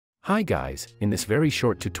Hi guys, in this very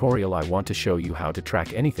short tutorial I want to show you how to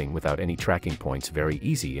track anything without any tracking points very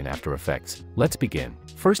easy in After Effects. Let's begin.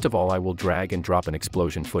 First of all, I will drag and drop an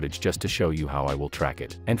explosion footage just to show you how I will track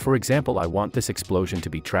it. And for example, I want this explosion to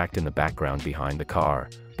be tracked in the background behind the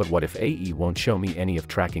car. But what if AE won't show me any of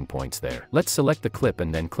tracking points there? Let's select the clip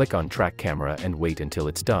and then click on track camera and wait until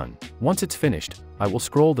it's done. Once it's finished, I will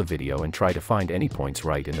scroll the video and try to find any points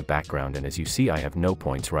right in the background, and as you see I have no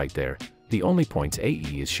points right there. The only points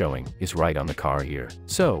AE is showing is right on the car here.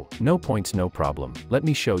 So, no points, no problem. Let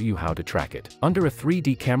me show you how to track it. Under a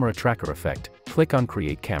 3D camera tracker effect, click on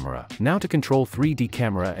Create Camera. Now to control 3D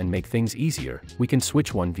camera and make things easier, we can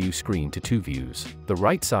switch one view screen to two views. The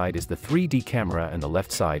right side is the 3D camera and the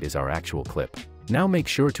left side is our actual clip. Now make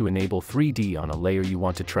sure to enable 3D on a layer you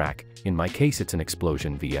want to track. In my case it's an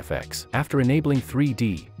explosion VFX. After enabling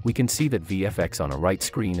 3D, we can see that VFX on a right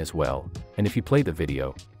screen as well, and if you play the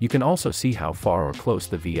video, you can also see how far or close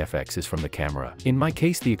the VFX is from the camera. In my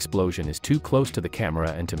case the explosion is too close to the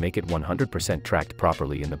camera, and to make it 100% tracked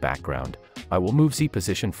properly in the background, I will move Z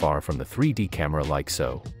position far from the 3D camera like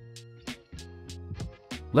so.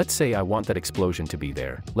 Let's say I want that explosion to be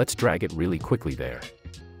there. Let's drag it really quickly there.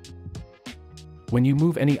 When you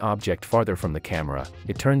move any object farther from the camera,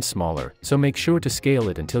 it turns smaller, so make sure to scale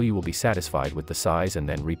it until you will be satisfied with the size and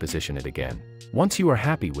then reposition it again. Once you are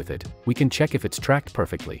happy with it, we can check if it's tracked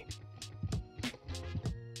perfectly.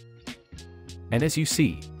 And as you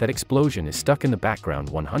see, that explosion is stuck in the background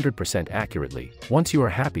 100% accurately. Once you are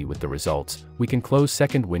happy with the results, we can close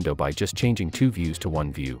second window by just changing two views to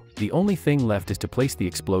one view. The only thing left is to place the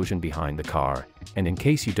explosion behind the car, and in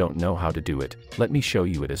case you don't know how to do it, let me show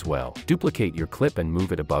you it as well. Duplicate your clip and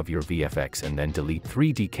move it above your VFX and then delete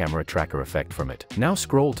 3D camera tracker effect from it. Now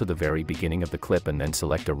scroll to the very beginning of the clip and then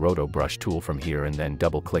select a Rotobrush tool from here and then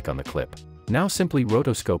double click on the clip. Now simply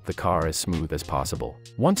rotoscope the car as smooth as possible.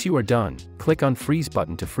 Once you are done, click on Freeze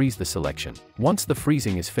button to freeze the selection. Once the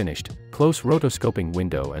freezing is finished, close rotoscoping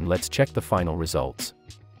window and let's check the final results.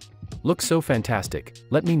 Looks so fantastic.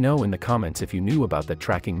 Let me know in the comments if you knew about that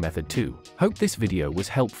tracking method too. Hope this video was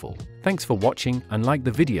helpful. Thanks for watching and like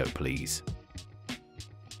the video please.